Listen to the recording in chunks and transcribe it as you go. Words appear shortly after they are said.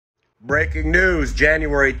Breaking news,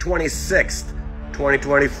 January 26th,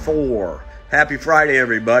 2024. Happy Friday,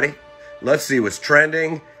 everybody. Let's see what's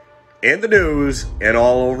trending in the news and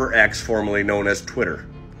all over X, formerly known as Twitter.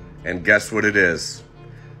 And guess what it is?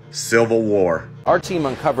 Civil War. Our team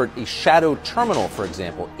uncovered a shadow terminal, for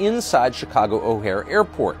example, inside Chicago O'Hare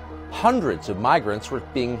Airport. Hundreds of migrants were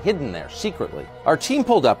being hidden there secretly. Our team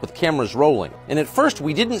pulled up with cameras rolling, and at first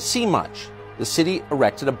we didn't see much. The city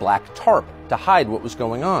erected a black tarp to hide what was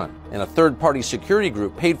going on. And a third-party security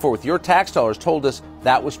group paid for with your tax dollars told us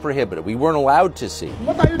that was prohibited. We weren't allowed to see.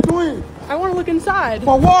 What are you doing? I want to look inside.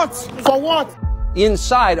 For what? For what?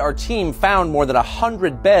 Inside, our team found more than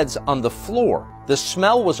 100 beds on the floor. The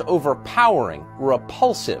smell was overpowering,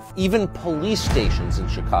 repulsive. Even police stations in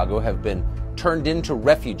Chicago have been turned into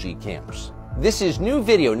refugee camps. This is new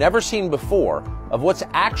video never seen before of what's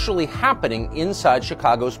actually happening inside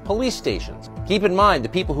Chicago's police stations. Keep in mind, the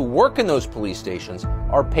people who work in those police stations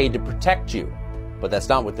are paid to protect you, but that's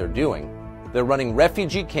not what they're doing. They're running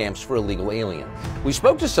refugee camps for illegal aliens. We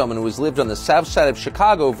spoke to someone who has lived on the south side of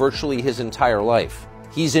Chicago virtually his entire life.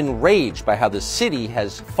 He's enraged by how the city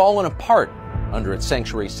has fallen apart under its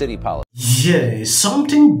sanctuary city policy. Yeah,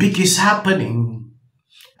 something big is happening.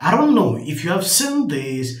 I don't know if you have seen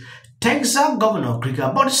this. Texas Governor Greg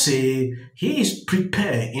Abbott say he is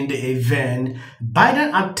prepared in the event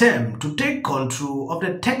Biden attempt to take control of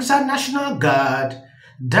the Texas National Guard.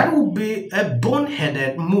 That would be a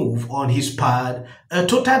boneheaded move on his part, a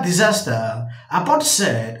total disaster. Abbott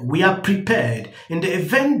said, "We are prepared in the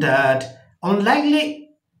event that unlikely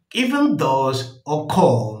even those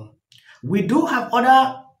occur. We do have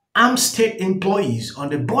other armed state employees on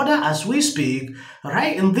the border as we speak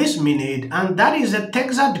right in this minute, and that is the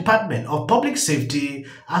Texas Department of Public Safety,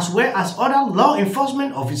 as well as other law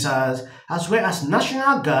enforcement officers, as well as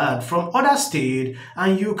National Guard from other states,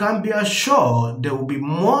 and you can be assured there will be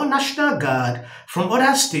more National Guard from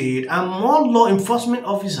other states and more law enforcement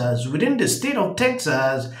officers within the state of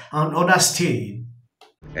Texas and other states."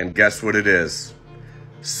 And guess what it is?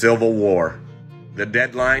 Civil War. The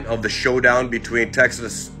deadline of the showdown between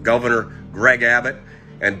Texas Governor Greg Abbott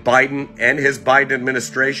and Biden and his Biden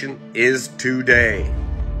administration is today.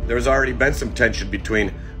 There's already been some tension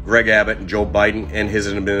between Greg Abbott and Joe Biden and his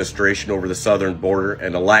administration over the southern border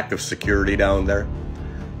and a lack of security down there.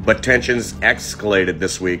 But tensions escalated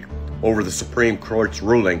this week over the Supreme Court's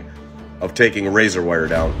ruling of taking razor wire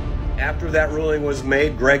down. After that ruling was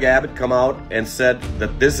made, Greg Abbott come out and said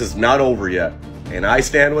that this is not over yet. And I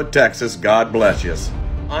stand with Texas, God bless you.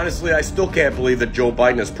 Honestly, I still can't believe that Joe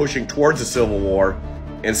Biden is pushing towards a civil war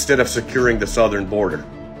instead of securing the southern border.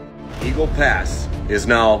 Eagle Pass is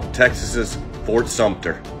now Texas's Fort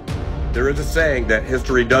Sumter. There is a saying that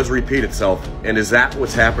history does repeat itself, and is that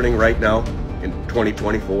what's happening right now in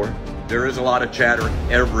 2024? There is a lot of chatter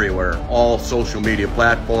everywhere, all social media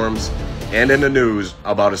platforms, and in the news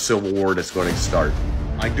about a civil war that's going to start.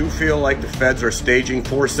 I do feel like the feds are staging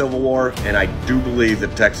for civil war, and I do believe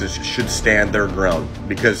that Texas should stand their ground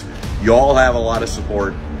because you all have a lot of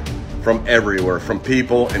support from everywhere, from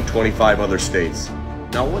people in 25 other states.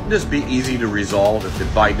 Now, wouldn't this be easy to resolve if the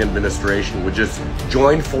Biden administration would just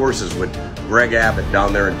join forces with Greg Abbott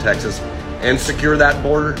down there in Texas and secure that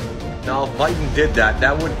border? Now, if Biden did that,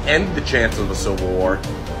 that would end the chance of a civil war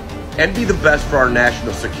and be the best for our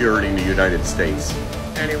national security in the United States.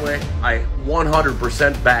 Anyway, I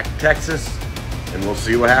 100% back Texas, and we'll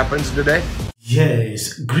see what happens today.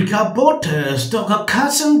 Yes, Greg Abbott tells Tucker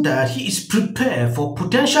Carlson that he is prepared for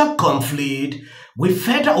potential conflict with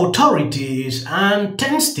federal authorities, and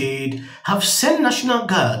 10 states have sent National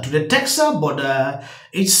Guard to the Texas border.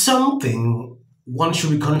 It's something one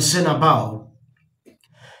should be concerned about.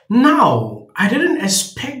 Now, I didn't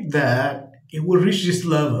expect that it would reach this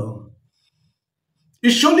level. It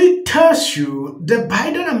surely tells you the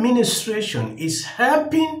Biden administration is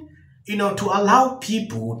helping, to allow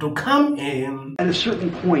people to come in. At a certain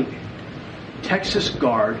point, Texas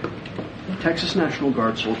National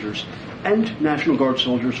Guard soldiers and National Guard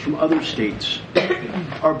soldiers from other states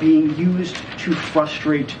are being used to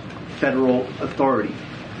frustrate federal authority.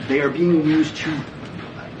 They are being used to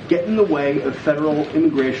get in the way of federal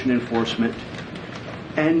immigration enforcement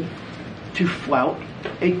and to flout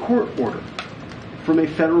a court order from a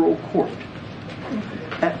federal court.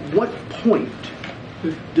 At what point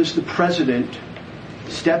does the president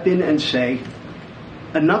step in and say,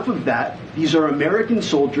 enough of that, these are American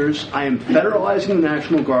soldiers, I am federalizing the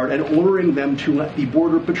National Guard and ordering them to let the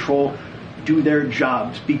Border Patrol do their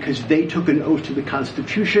jobs because they took an oath to the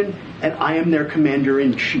Constitution and I am their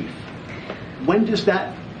commander-in-chief? When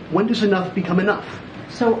does enough become enough?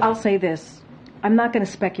 So I'll say this. I'm not going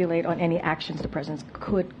to speculate on any actions the president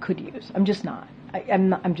could use. I'm just not.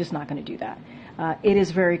 I'm just not going to do that. It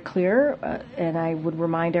is very clear, and I would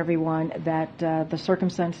remind everyone that the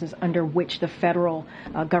circumstances under which the federal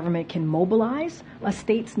government can mobilize a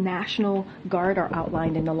state's National Guard are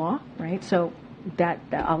outlined in the law, right? So that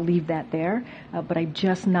I'll leave that there, but I'm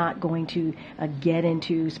just not going to get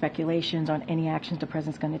into speculations on any actions the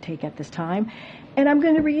president's going to take at this time. And I'm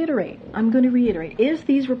going to reiterate, if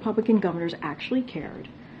these Republican governors actually cared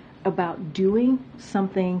about doing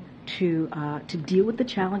something to deal with the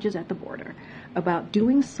challenges at the border, about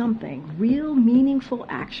doing something, real meaningful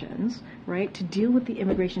actions, right, to deal with the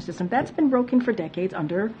immigration system that's been broken for decades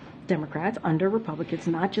under Democrats, under Republicans,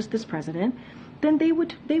 not just this president, then they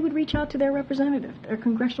would reach out to their representatives, their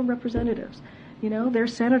congressional representatives, you know, their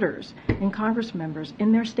senators and Congress members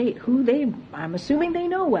in their state, who I'm assuming they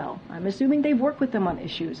know well. I'm assuming they've worked with them on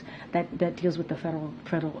issues that deals with the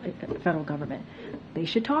federal government. They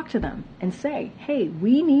should talk to them and say, hey,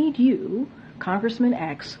 we need you, Congressman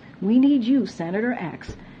X, we need you, Senator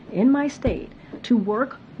X, in my state to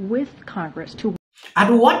work with Congress to.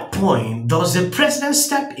 At what point does the president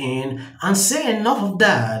step in and say enough of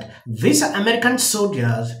that? These are American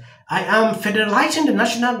soldiers. I am federalizing the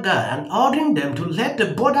National Guard and ordering them to let the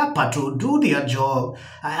Border Patrol do their job.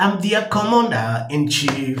 I am their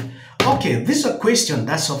commander-in-chief. Okay, this is a question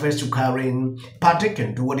that suffers to Karen,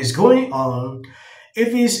 pertaining to what is going on. It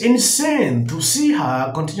is insane to see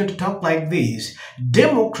her continue to talk like this.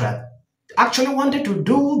 Democrat actually wanted to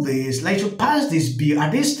do this, like to pass this bill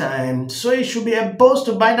at this time, so it should be a boost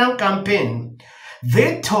to Biden campaign.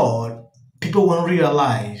 They thought people won't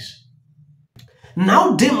realize.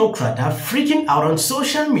 Now Democrats are freaking out on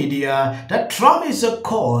social media that Trump is the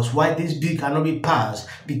cause why this bill cannot be passed,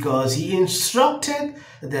 because he instructed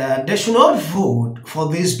that they should not vote for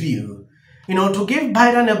this bill, you know, to give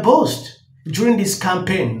Biden a boost during this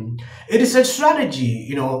campaign. It is a strategy,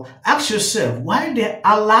 you know. Ask yourself why they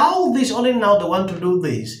allow this only now they want to do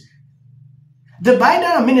this. The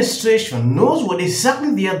Biden administration knows what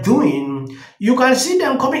exactly they are doing. You can see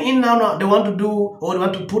them coming in now, they want to do, or they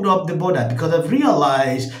want to put up the border, because they've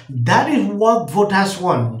realized that is what voters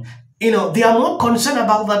want. You know, they are more concerned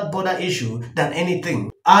about that border issue than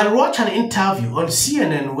anything. I watched an interview on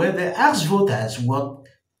CNN where they asked voters what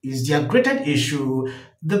is their greatest issue.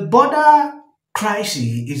 The border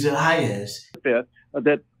crisis is the highest.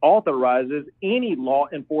 That authorizes any law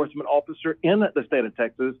enforcement officer in the state of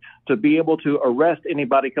Texas to be able to arrest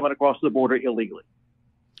anybody coming across the border illegally.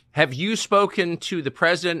 Have you spoken to the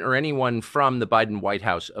president or anyone from the Biden White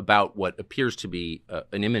House about what appears to be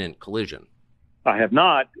an imminent collision? I have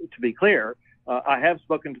not, to be clear. I have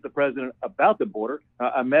spoken to the president about the border.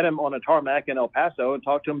 I met him on a tarmac in El Paso and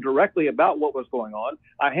talked to him directly about what was going on.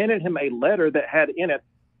 I handed him a letter that had in it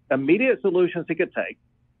immediate solutions he could take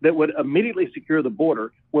that would immediately secure the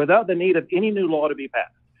border without the need of any new law to be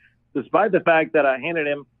passed. Despite the fact that I handed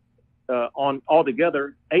him on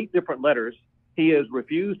altogether 8 different letters, he has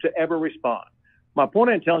refused to ever respond. My point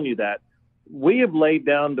in telling you that, we have laid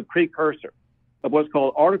down the precursor of what's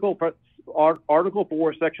called Article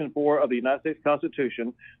 4, Section 4 of the United States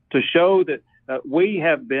Constitution to show that we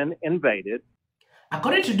have been invaded.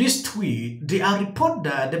 According to this tweet, they are reporting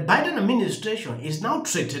that the Biden administration is now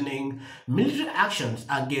threatening military actions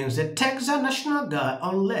against the Texas National Guard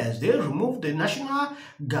unless they remove the National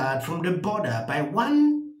Guard from the border by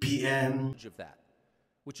 1 p.m. Of that,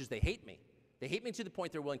 which is they hate me. They hate me to the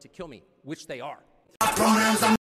point they're willing to kill me, which they are.